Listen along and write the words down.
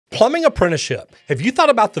plumbing apprenticeship. Have you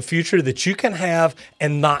thought about the future that you can have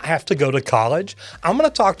and not have to go to college? I'm going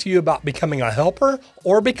to talk to you about becoming a helper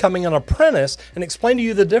or becoming an apprentice and explain to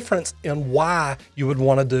you the difference in why you would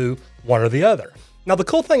want to do one or the other. Now, the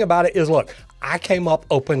cool thing about it is, look, I came up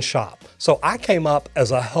open shop. So I came up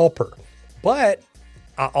as a helper, but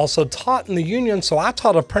I also taught in the union, so I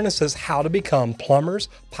taught apprentices how to become plumbers,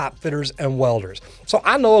 pipe fitters, and welders. So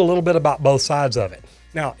I know a little bit about both sides of it.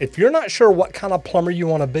 Now, if you're not sure what kind of plumber you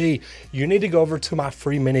want to be, you need to go over to my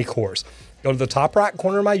free mini course. Go to the top right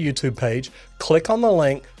corner of my YouTube page, click on the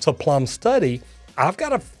link to Plumb Study. I've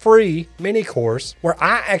got a free mini course where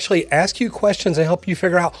I actually ask you questions and help you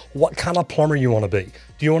figure out what kind of plumber you want to be.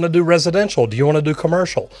 Do you want to do residential? Do you want to do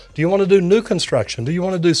commercial? Do you want to do new construction? Do you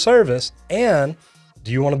want to do service? And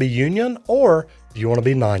do you want to be union or do you want to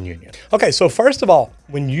be non-union? Okay, so first of all,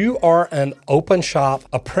 when you are an open shop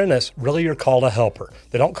apprentice, really you're called a helper.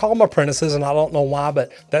 They don't call them apprentices, and I don't know why,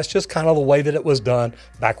 but that's just kind of the way that it was done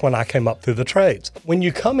back when I came up through the trades. When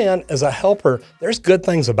you come in as a helper, there's good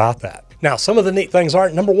things about that. Now, some of the neat things are,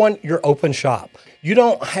 number one, you're open shop. You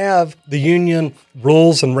don't have the union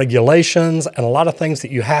rules and regulations and a lot of things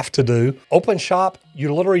that you have to do. Open shop,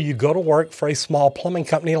 you go to work for a small plumbing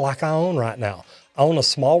company like I own right now. I own a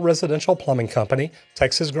small residential plumbing company,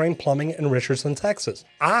 Texas Green Plumbing in Richardson, Texas.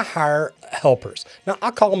 I hire helpers. Now,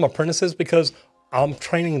 I call them apprentices because I'm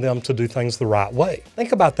training them to do things the right way.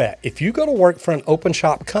 Think about that. If you go to work for an open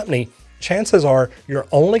shop company, chances are you're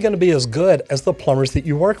only going to be as good as the plumbers that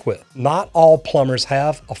you work with. Not all plumbers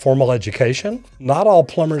have a formal education. Not all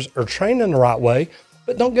plumbers are trained in the right way.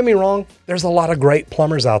 But don't get me wrong, there's a lot of great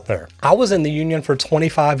plumbers out there. I was in the union for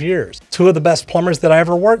 25 years. Two of the best plumbers that I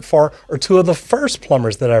ever worked for are two of the first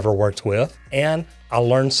plumbers that I ever worked with, and I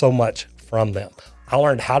learned so much from them. I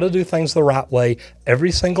learned how to do things the right way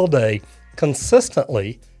every single day,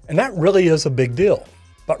 consistently, and that really is a big deal.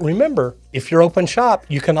 But remember, if you're open shop,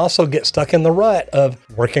 you can also get stuck in the rut of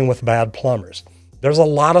working with bad plumbers. There's a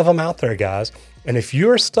lot of them out there, guys, and if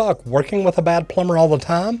you're stuck working with a bad plumber all the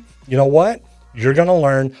time, you know what? You're going to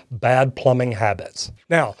learn bad plumbing habits.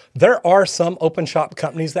 Now, there are some open shop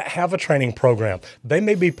companies that have a training program. They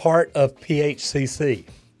may be part of PHCC.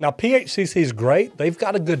 Now, PHCC is great. They've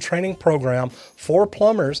got a good training program for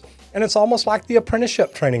plumbers, and it's almost like the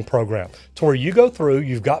apprenticeship training program to where you go through,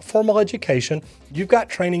 you've got formal education, you've got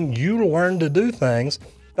training, you learn to do things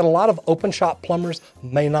that a lot of open shop plumbers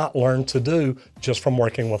may not learn to do just from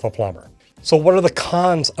working with a plumber. So what are the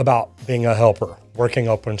cons about being a helper, working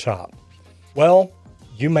open shop? Well,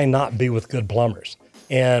 you may not be with good plumbers.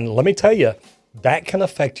 And let me tell you, that can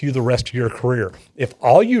affect you the rest of your career. If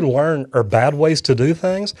all you learn are bad ways to do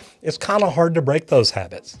things, it's kind of hard to break those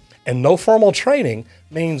habits. And no formal training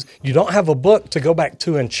means you don't have a book to go back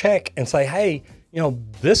to and check and say, hey,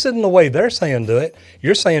 this isn't the way they're saying do it.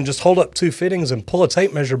 You're saying just hold up two fittings and pull a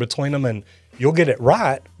tape measure between them and you'll get it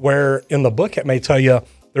right. Where in the book, it may tell you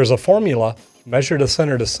there's a formula, measure to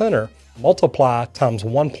center, multiply times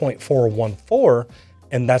 1.414,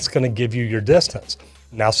 and that's going to give you your distance.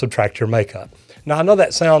 Now subtract your makeup. Now, I know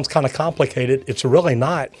that sounds kind of complicated. It's really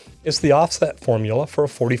not. It's the offset formula for a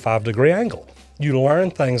 45-degree angle. You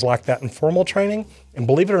learn things like that in formal training, and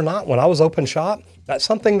believe it or not, when I was open shop, that's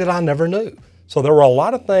something that I never knew. So there were a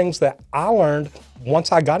lot of things that I learned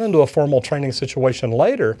once I got into a formal training situation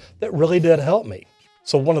later that really did help me.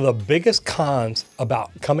 So one of the biggest cons about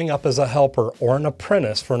coming up as a helper or an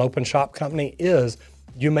apprentice for an open shop company is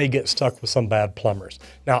you may get stuck with some bad plumbers.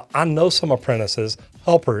 Now, I know some apprentices,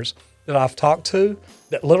 helpers that I've talked to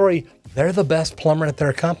that literally they're the best plumber at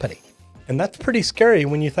their company. And that's pretty scary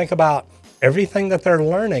when you think about everything that they're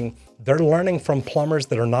learning from plumbers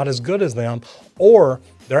that are not as good as them, or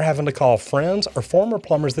they're having to call friends or former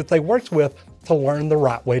plumbers that they worked with to learn the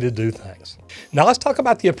right way to do things. Now let's talk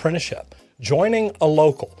about the apprenticeship. Joining a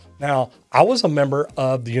local. Now, I was a member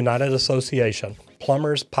of the United Association,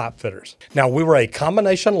 Plumbers, Pipe Fitters. Now, we were a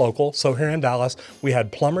combination local, so here in Dallas, we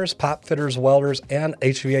had plumbers, pipe fitters, welders, and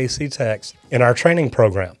HVAC techs in our training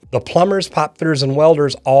program. The plumbers, pipe fitters, and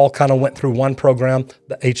welders all kind of went through one program,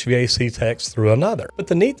 the HVAC techs through another. But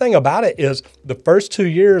the neat thing about it is the first 2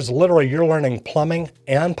 years, literally, you're learning plumbing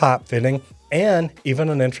and pipe fitting and even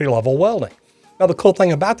an entry-level welding. Now, the cool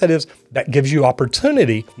thing about that is that gives you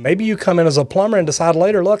opportunity. Maybe you come in as a plumber and decide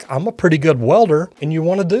later, look, I'm a pretty good welder, and you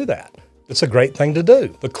want to do that. It's a great thing to do.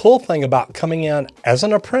 The cool thing about coming in as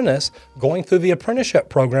an apprentice, going through the apprenticeship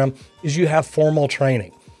program, is you have formal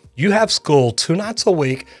training. You have school 2 nights a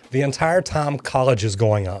week the entire time college is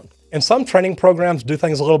going on. And some training programs do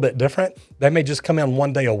things a little bit different. They may just come in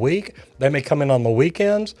 1 day a week. They may come in on the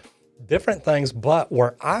weekends, different things. But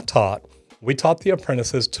where I taught, we taught the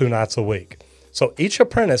apprentices 2 nights a week. So each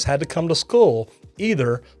apprentice had to come to school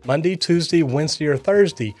either Monday, Tuesday, Wednesday, or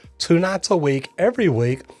Thursday, 2 nights a week, every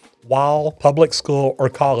week, while public school or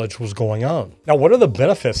college was going on. Now, what are the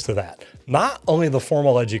benefits to that? Not only the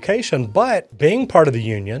formal education, but being part of the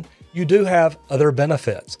union, you do have other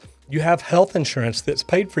benefits. You have health insurance that's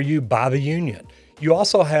paid for you by the union. You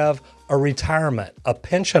also have a retirement, a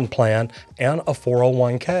pension plan, and a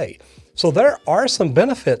 401k. So there are some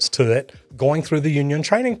benefits to it going through the union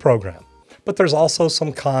training program, but there's also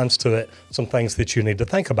some cons to it, some things that you need to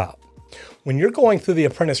think about. When you're going through the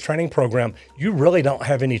apprentice training program, you really don't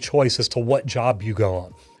have any choice as to what job you go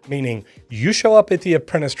on. Meaning you show up at the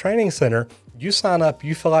apprentice training center, you sign up,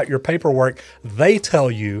 you fill out your paperwork, they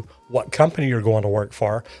tell you what company you're going to work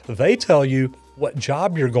for, they tell you what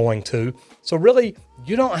job you're going to. So really,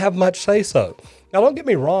 you don't have much say-so. Now, don't get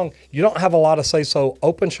me wrong, you don't have a lot of say-so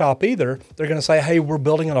open shop either. They're going to say, hey, we're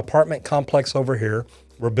building an apartment complex over here,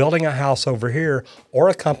 we're building a house over here, or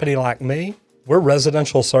a company like me, we're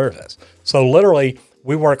residential service. So literally,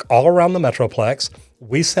 we work all around the Metroplex.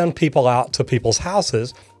 We send people out to people's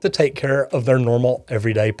houses to take care of their normal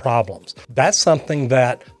everyday problems. That's something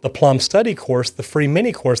that the Plum Study course, the free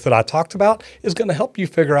mini course that I talked about, is going to help you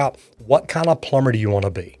figure out what kind of plumber do you want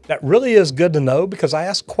to be. That really is good to know because I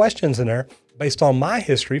ask questions in there based on my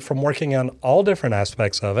history from working on all different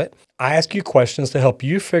aspects of it. I ask you questions to help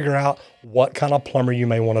you figure out what kind of plumber you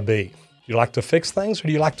may want to be. Do you like to fix things or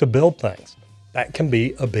do you like to build things? That can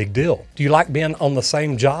be a big deal. Do you like being on the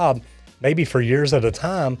same job maybe for years at a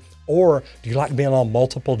time, or do you like being on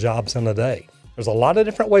multiple jobs in a day? There's a lot of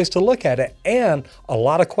different ways to look at it and a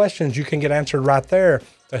lot of questions you can get answered right there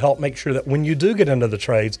to help make sure that when you do get into the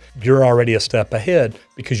trades, you're already a step ahead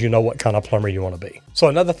because you know what kind of plumber you want to be. So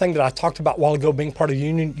another thing that I talked about a while ago, being part of the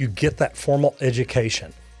union, you get that formal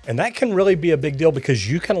education. And that can really be a big deal because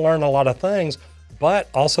you can learn a lot of things, but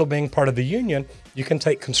also being part of the union, you can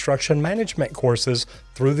take construction management courses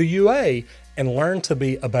through the UA and learn to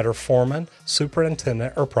be a better foreman,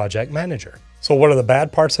 superintendent, or project manager. So what are the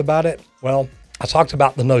bad parts about it? Well, I talked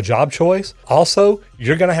about the no job choice. Also,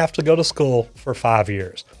 you're gonna have to go to school for 5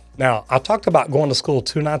 years. Now, I talked about going to school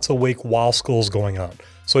 2 nights a week while school's going on.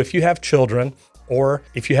 So if you have children or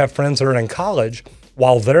if you have friends that are in college,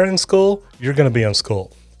 while they're in school, you're gonna be in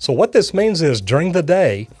school. So what this means is during the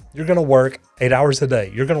day, you're gonna work 8 hours a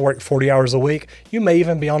day. You're gonna work 40 hours a week. You may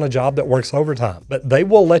even be on a job that works overtime, but they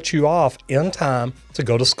will let you off in time to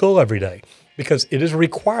go to school every day because it is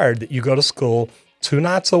required that you go to school 2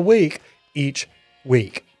 nights a week each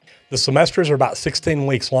week. The semesters are about 16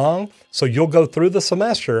 weeks long, so you'll go through the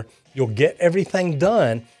semester, you'll get everything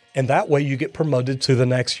done, and that way you get promoted to the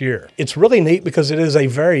next year. It's really neat because it is a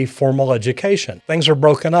very formal education. Things are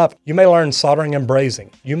broken up. You may learn soldering and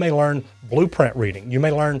brazing. You may learn blueprint reading. You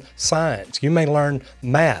may learn science. You may learn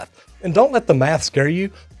math. And don't let the math scare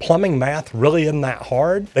you. Plumbing math really isn't that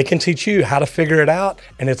hard. They can teach you how to figure it out,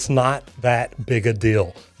 and it's not that big a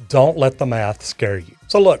deal. Don't let the math scare you.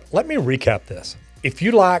 So look, let me recap this. If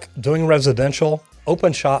you like doing residential,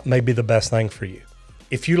 open shop may be the best thing for you.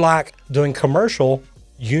 If you like doing commercial,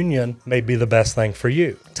 union may be the best thing for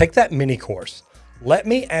you. Take that mini course. Let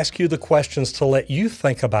me ask you the questions to let you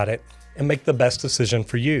think about it and make the best decision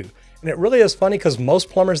for you. And it really is funny because most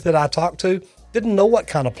plumbers that I talked to didn't know what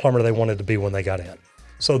kind of plumber they wanted to be when they got in.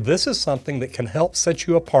 So this is something that can help set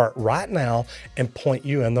you apart right now and point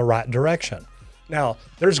you in the right direction. Now,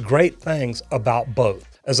 there's great things about both.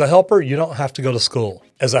 As a helper, you don't have to go to school.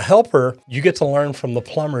 As a helper, you get to learn from the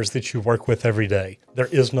plumbers that you work with every day. There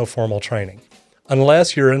is no formal training,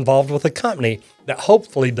 unless you're involved with a company that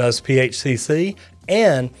hopefully does PHCC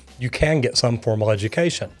and you can get some formal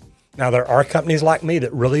education. Now, there are companies like me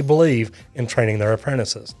that really believe in training their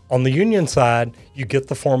apprentices. On the union side, you get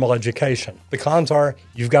the formal education. The cons are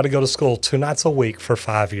you've got to go to school 2 nights a week for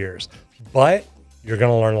 5 years, but you're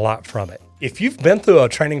going to learn a lot from it. If you've been through a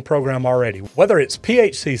training program already, whether it's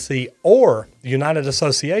PHCC or the United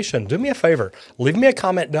Association, do me a favor, leave me a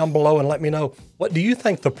comment down below and let me know, what do you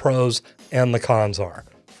think the pros and the cons are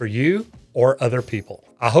for you or other people?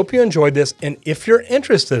 I hope you enjoyed this, and if you're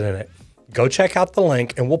interested in it, go check out the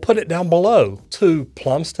link and we'll put it down below to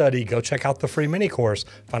Plum Study. Go check out the free mini course,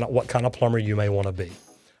 find out what kind of plumber you may want to be.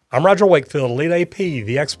 I'm Roger Wakefield, Lead AP,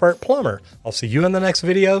 the expert plumber. I'll see you in the next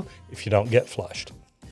video if you don't get flushed.